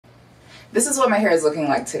This is what my hair is looking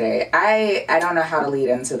like today. I don't know how to lead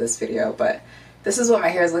into this video, but this is what my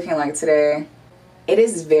hair is looking like today. It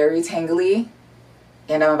is very tangly,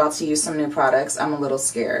 and I'm about to use some new products. I'm a little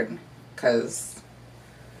scared because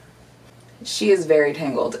she is very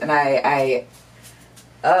tangled, and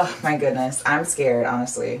oh my goodness, I'm scared,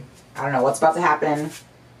 honestly. I don't know what's about to happen.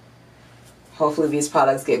 Hopefully these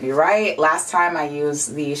products get me right. Last time I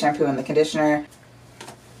used the shampoo and the conditioner.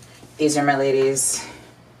 These are my ladies.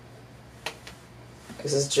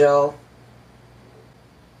 This is Jill.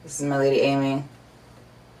 This is my lady Amy.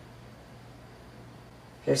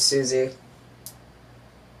 Here's Susie.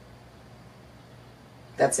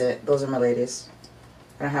 That's it. Those are my ladies.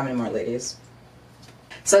 I don't have any more ladies.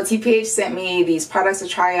 So TPH sent me these products to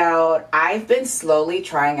try out. I've been slowly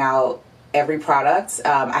trying out every product.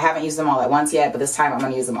 I haven't used them all at once yet, but this time I'm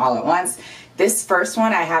going to use them all at once. This first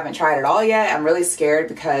one I haven't tried at all yet. I'm really scared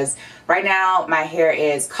because right now my hair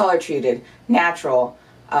is color treated, natural,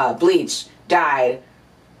 bleached, dyed.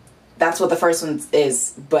 That's what the first one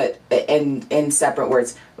is, but in separate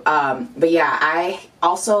words. But yeah, I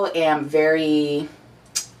also am very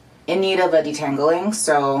in need of a detangling,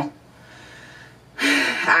 so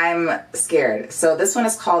I'm scared. So this one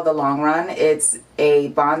is called the Long Run. It's a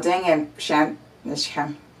bonding and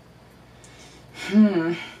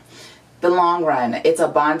The Long Run. It's a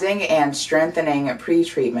bonding and strengthening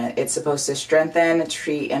pre-treatment. It's supposed to strengthen,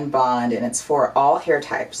 treat, and bond, and it's for all hair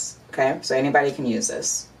types. Okay, so anybody can use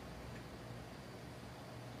this.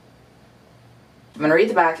 I'm going to read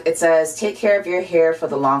the back. It says, take care of your hair for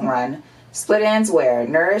the long run. Split ends wear.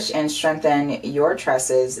 Nourish and strengthen your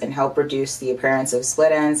tresses and help reduce the appearance of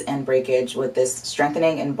split ends and breakage with this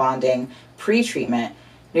strengthening and bonding pre-treatment.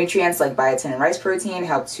 Nutrients like biotin and rice protein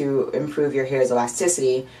help to improve your hair's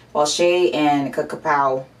elasticity, while shea and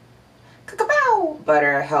cacao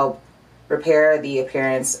butter help repair the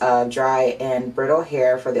appearance of dry and brittle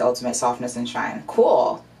hair for the ultimate softness and shine.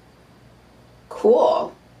 Cool.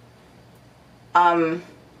 Cool.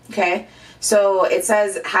 Okay. So it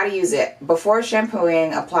says how to use it. Before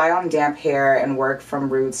shampooing, apply on damp hair and work from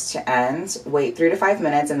roots to ends. Wait 3 to 5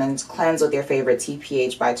 minutes and then cleanse with your favorite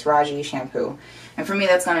TPH by Taraji shampoo. And for me,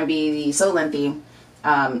 that's going to be the So Lengthy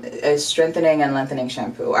Strengthening and Lengthening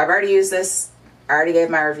Shampoo. I've already used this. I already gave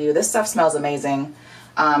my review. This stuff smells amazing.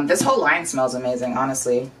 This whole line smells amazing,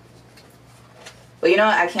 honestly. Well, you know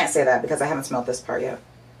what? I can't say that because I haven't smelled this part yet.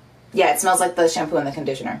 Yeah, it smells like the shampoo and the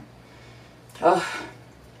conditioner. Oh.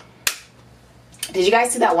 Did you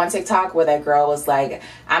guys see that one TikTok where that girl was like,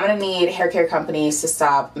 I'm going to need hair care companies to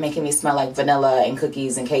stop making me smell like vanilla and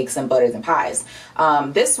cookies and cakes and butters and pies.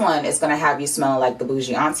 This one is going to have you smelling like the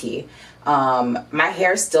bougie auntie. My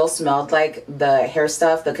hair still smelled like the hair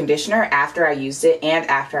stuff, the conditioner, after I used it and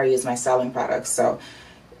after I used my styling products. So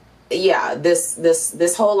yeah,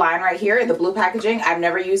 this whole line right here, the blue packaging, I've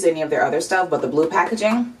never used any of their other stuff, but the blue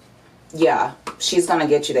packaging, yeah, she's going to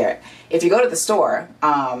get you there. If you go to the store,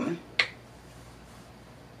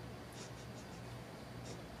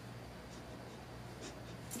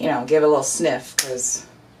 you know, give it a little sniff because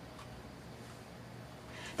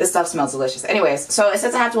this stuff smells delicious. Anyways, so it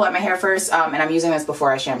says I have to wet my hair first, and I'm using this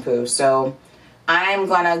before I shampoo. So I'm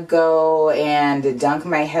gonna go and dunk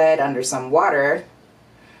my head under some water,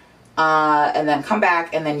 and then come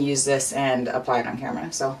back and then use this and apply it on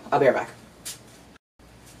camera. So I'll be right back.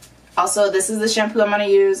 Also, this is the shampoo I'm gonna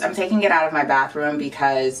use. I'm taking it out of my bathroom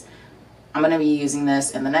because I'm gonna be using this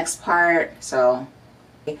in the next part. So.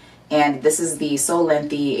 And this is the So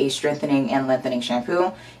Lengthy, a strengthening and lengthening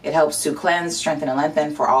shampoo. It helps to cleanse, strengthen, and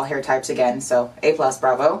lengthen for all hair types again. So A+,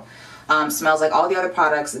 bravo. Smells like all the other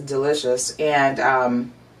products, delicious.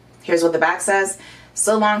 And here's what the back says.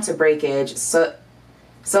 So long to breakage. So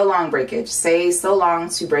long breakage. Say so long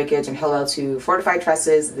to breakage and hello to fortified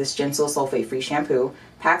tresses. This gentle sulfate-free shampoo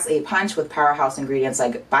packs a punch with powerhouse ingredients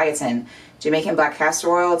like biotin, Jamaican black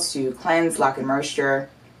castor oil to cleanse, lock in moisture,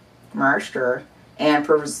 and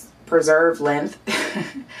preserve length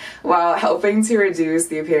while helping to reduce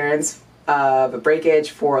the appearance of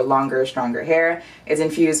breakage for longer, stronger hair. It's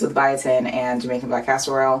infused with biotin and Jamaican black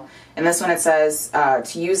castor oil. And this one, it says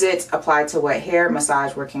to use it, apply to wet hair,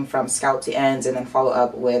 massage working from scalp to ends, and then follow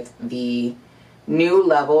up with the new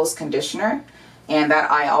Levelz conditioner. And that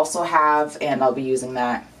I also have, and I'll be using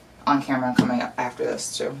that on camera coming up after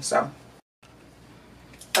this too. So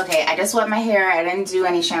okay, I just wet my hair. I didn't do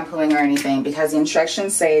any shampooing or anything because the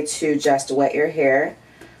instructions say to just wet your hair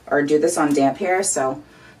or do this on damp hair. So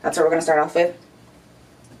that's what we're going to start off with.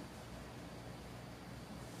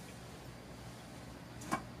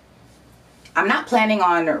 I'm not planning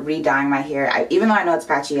on re-dyeing my hair. Even though I know it's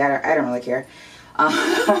patchy, I don't really care.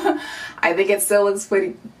 I think it still looks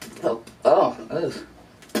pretty Oh, ugh.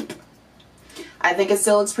 I think it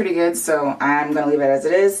still looks pretty good, so I'm gonna leave it as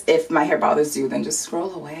it is. If my hair bothers you, then just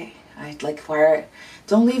scroll away. I'd like, why?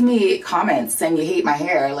 Don't leave me comments saying you hate my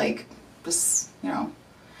hair. Like, just, you know,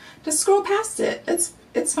 just scroll past it.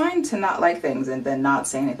 It's fine to not like things and then not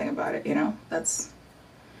say anything about it, you know? That's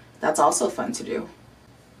also fun to do.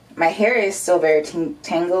 My hair is still very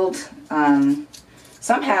tangled.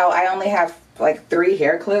 Somehow I only have like 3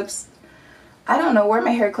 hair clips. I don't know where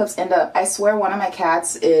my hair clips end up. I swear one of my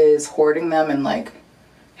cats is hoarding them and like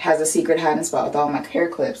has a secret hiding spot with all my hair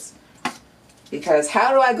clips. Because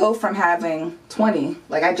how do I go from having 20,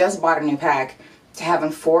 like I just bought a new pack, to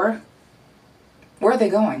having 4? Where are they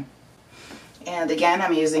going? And again,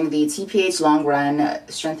 I'm using the TPH Long Run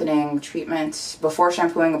Strengthening Treatment. Before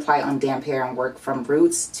shampooing, apply on damp hair and work from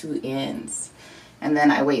roots to ends. And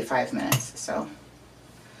then I wait 5 minutes. So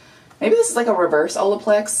maybe this is like a reverse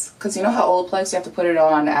Olaplex, because you know how Olaplex, you have to put it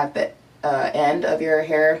on at the end of your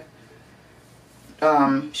hair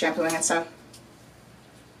shampooing and stuff.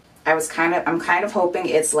 I'm kind of hoping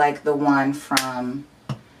it's like the one from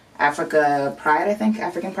Africa Pride, I think.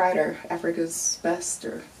 African Pride or Africa's Best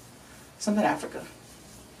or something Africa.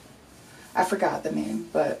 I forgot the name,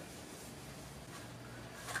 but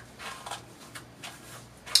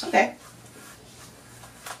okay.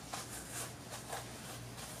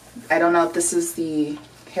 I don't know if this is the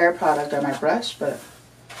hair product or my brush, but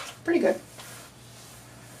pretty good.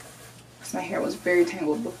 Because my hair was very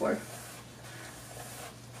tangled before.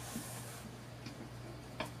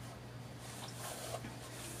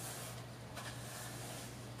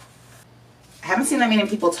 I haven't seen that many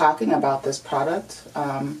people talking about this product.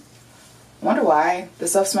 I wonder why.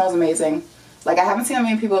 This stuff smells amazing. Like, I haven't seen that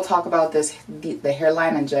many people talk about this, the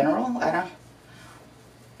hairline in general. I'm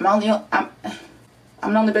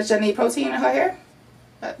the only bitch that need protein in her hair.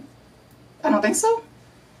 I don't think so.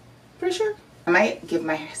 Pretty sure. I might give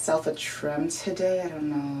myself a trim today. I don't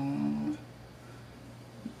know.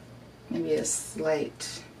 Maybe a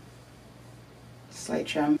slight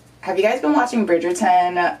trim. Have you guys been watching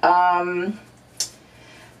Bridgerton?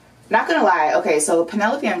 Not gonna lie. Okay, so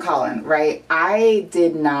Penelope and Colin, right? I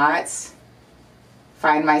did not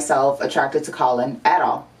find myself attracted to Colin at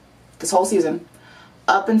all this whole season,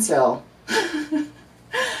 up until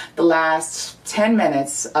the last 10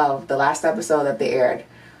 minutes of the last episode that they aired.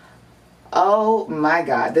 Oh my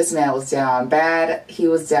god, this man was down bad. He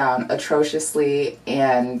was down atrociously,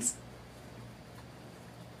 and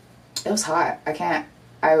it was hot. I can't.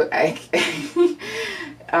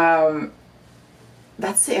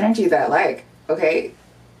 That's the energy that I like. Okay,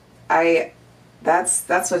 that's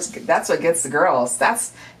what gets the girls.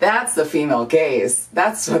 That's the female gaze.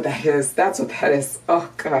 That's what that is. That's what that is. Oh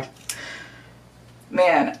god,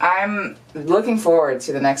 man, I'm looking forward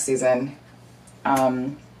to the next season.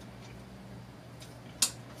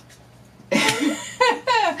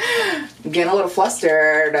 Getting a little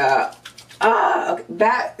flustered.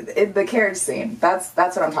 Okay, the carriage scene. That's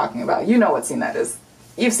what I'm talking about. You know what scene that is.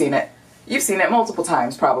 You've seen it. You've seen it multiple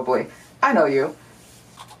times, probably. I know you.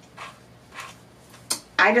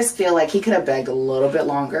 I just feel like he could have begged a little bit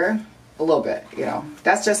longer. A little bit, you know.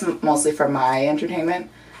 That's just mostly for my entertainment.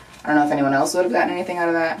 I don't know if anyone else would have gotten anything out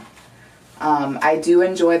of that. I do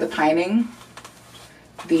enjoy the pining.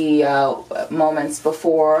 The moments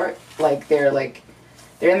before, like they're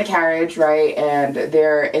in the carriage, right? And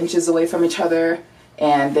they're inches away from each other.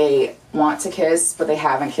 And they want to kiss, but they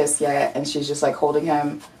haven't kissed yet. And she's just like holding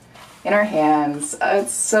him in her hands.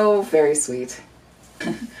 It's so very sweet.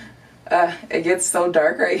 It gets so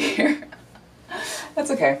dark right here. That's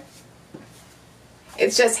okay.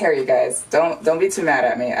 It's just hair, you guys. Don't be too mad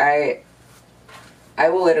at me. I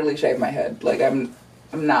will literally shave my head. Like I'm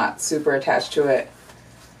not super attached to it.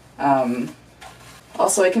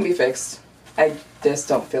 Also, it can be fixed. I just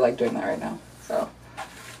don't feel like doing that right now. So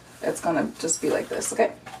it's gonna just be like this,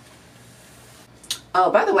 okay? Oh,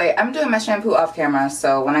 by the way, I'm doing my shampoo off camera,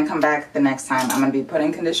 so when I come back the next time, I'm going to be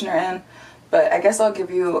putting conditioner in. But I guess I'll give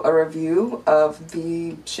you a review of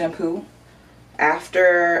the shampoo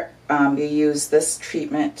after you use this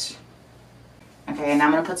treatment. Okay, now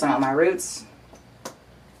I'm going to put some on my roots.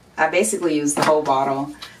 I basically used the whole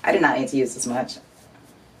bottle. I did not need to use this much.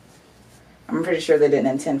 I'm pretty sure they didn't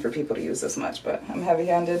intend for people to use this much, but I'm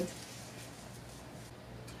heavy-handed.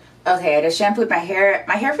 Okay, I just shampooed my hair.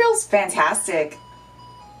 My hair feels fantastic.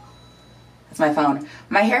 That's my phone.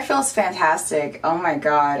 My hair feels fantastic. Oh my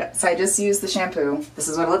god. So I just used the shampoo. This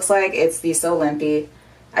is what it looks like. It's the So Limpy.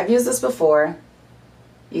 I've used this before.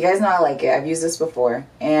 You guys know I like it. I've used this before.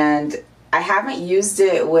 And I haven't used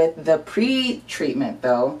it with the pre-treatment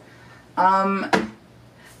though. That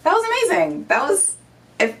was amazing. That was...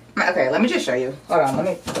 Okay, let me just show you. Hold on, let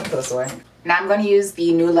me put this away. Now I'm going to use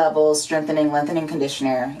the new Levelz Strengthening Lengthening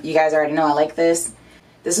Conditioner. You guys already know I like this.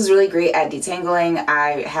 This is really great at detangling.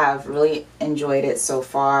 I have really enjoyed it so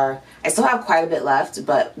far. I still have quite a bit left,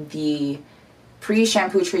 but the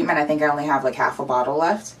pre-shampoo treatment, I think I only have like half a bottle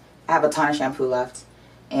left. I have a ton of shampoo left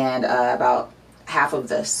and about half of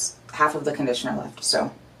the conditioner left.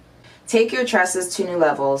 So take your tresses to new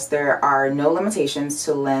levels. There are no limitations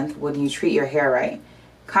to length when you treat your hair right.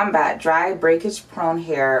 Combat dry, breakage-prone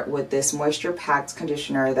hair with this moisture-packed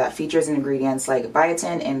conditioner that features ingredients like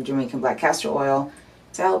biotin and Jamaican black castor oil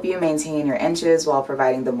to help you maintain your inches while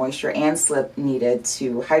providing the moisture and slip needed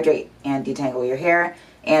to hydrate and detangle your hair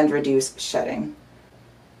and reduce shedding.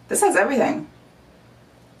 This has everything.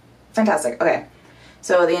 Fantastic. Okay,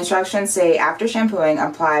 so the instructions say after shampooing,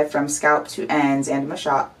 apply from scalp to ends and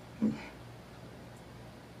massage.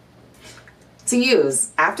 To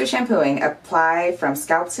use, after shampooing, apply from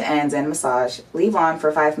scalp to ends and massage. Leave on for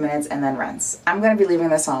 5 minutes and then rinse. I'm going to be leaving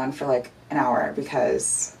this on for like an hour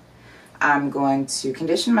because I'm going to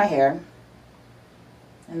condition my hair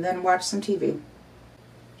and then watch some TV.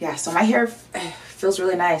 Yeah, so my hair feels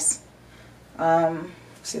really nice.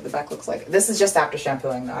 See what the back looks like. This is just after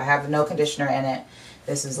shampooing though. I have no conditioner in it.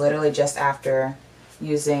 This is literally just after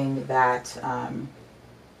using that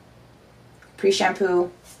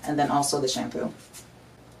pre-shampoo and then also the shampoo.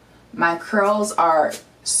 My curls are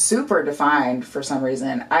super defined for some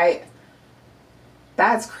reason.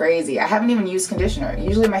 That's crazy. I haven't even used conditioner.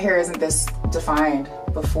 Usually my hair isn't this defined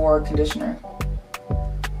before conditioner.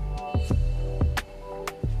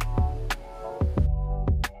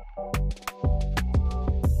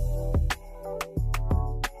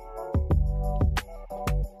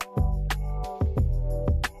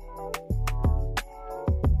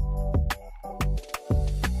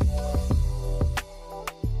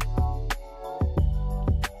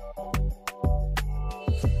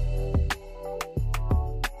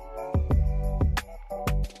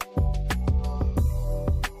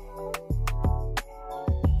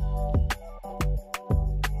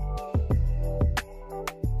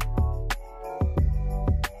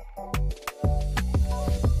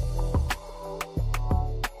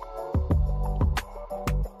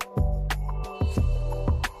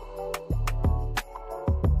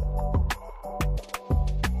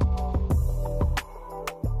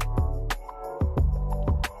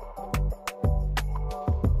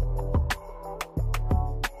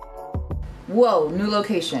 Whoa, new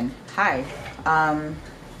location. Hi.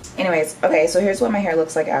 Anyways, okay, so here's what my hair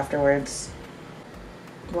looks like afterwards.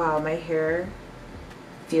 Wow, my hair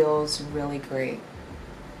feels really great.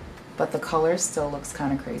 But the color still looks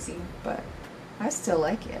kind of crazy, but I still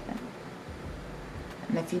like it.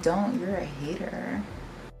 And if you don't, you're a hater.